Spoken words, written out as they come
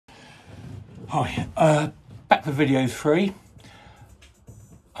Hi, back for video 3.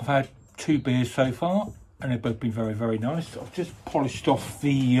 I've had 2 beers so far and they've both been very, very nice. I've just polished off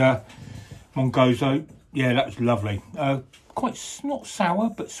the Mongozo. Yeah, that was lovely. Quite not sour,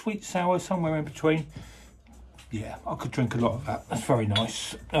 but sweet sour, somewhere in between. Yeah, I could drink a lot of that. That's very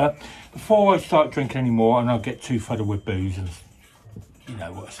nice. Before I start drinking any more and I'll get too fuddled with booze, and you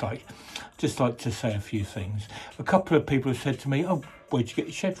know what it's like, just like to say a few things. A couple of people have said to me, oh, where'd you get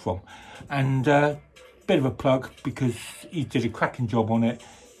your shed from? And bit of a plug, because he did a cracking job on it.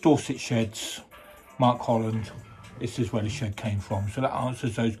 Dorset Sheds, Mark Holland. This is where the shed came from. So that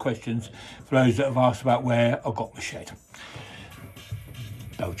answers those questions for those that have asked about where I got my shed.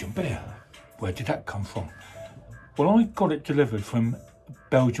 Belgian beer. Where did that come from? Well, I got it delivered from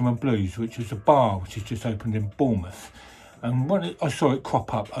Belgium and Blues, which is a bar which has just opened in Bournemouth. And when I saw it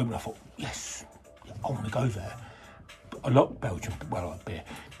crop up, I thought, yes, I want to go there. I like Belgian, well, I like beer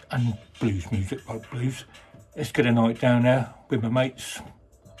and blues music, like blues. Let's get a night down there with my mates,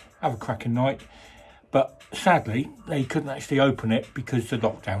 have a cracking night. But sadly, they couldn't actually open it because the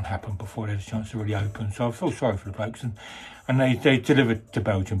lockdown happened before they had a chance to really open. So I feel sorry for the blokes, and they delivered the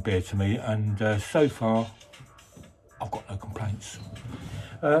Belgian beer to me, and so far, I've got no complaints.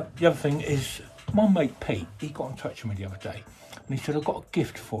 The other thing is, my mate Pete, he got in touch with me the other day, and he said, I've got a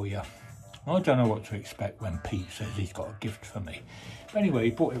gift for you. I don't know what to expect when Pete says he's got a gift for me. But anyway,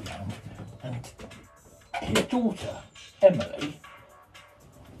 he brought it round, and his daughter, Emily,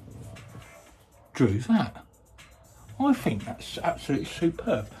 drew that. I think that's absolutely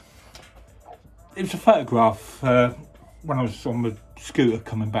superb. It was a photograph when I was on the scooter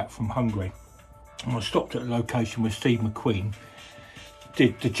coming back from Hungary. And I stopped at a location where Steve McQueen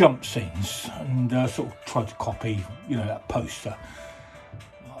did the jump scenes, and sort of tried to copy, you know, that poster.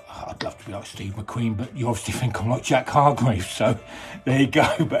 I'd love to be like Steve McQueen, but you obviously think I'm like Jack Hargreaves, so there you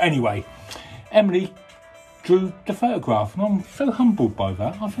go. But anyway, Emily drew the photograph, and I'm so humbled by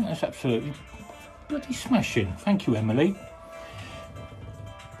that. I think that's absolutely bloody smashing. Thank you, Emily.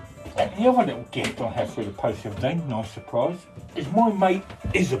 And the other little gift I had through the post the other day, nice surprise, is my mate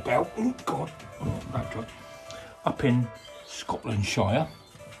Isabel, oh God, up in Scotlandshire,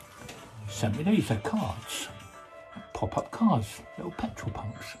 sent me these. They're cards, pop-up cards, little petrol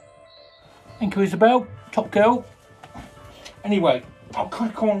pumps. Thank you, Isabel, top girl. Anyway, I'll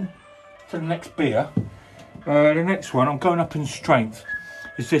crack on to the next beer. The next one, I'm going up in strength,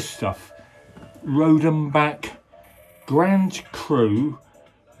 is this stuff. Rodenbach Grand Cru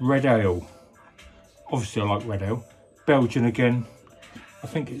Red Ale. Obviously I like red ale. Belgian again. I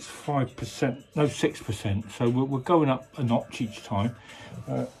think it's 5%, no 6%. So we're going up a notch each time.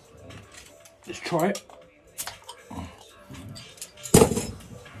 Let's try it.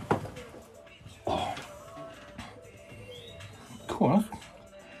 Oh. Cool.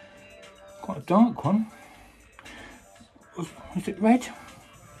 Quite a dark one. Is it red?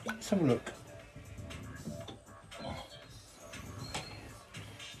 Let's have a look.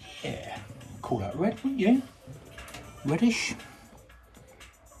 Yeah, call that red, wouldn't you? Reddish.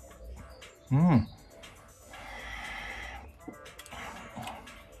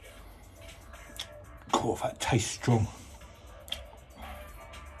 Cool, that tastes strong.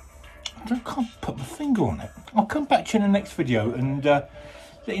 I can't put my finger on it. I'll come back to you in the next video and let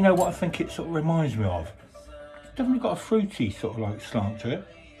you know what I think it sort of reminds me of. It's definitely got a fruity sort of like slant to it.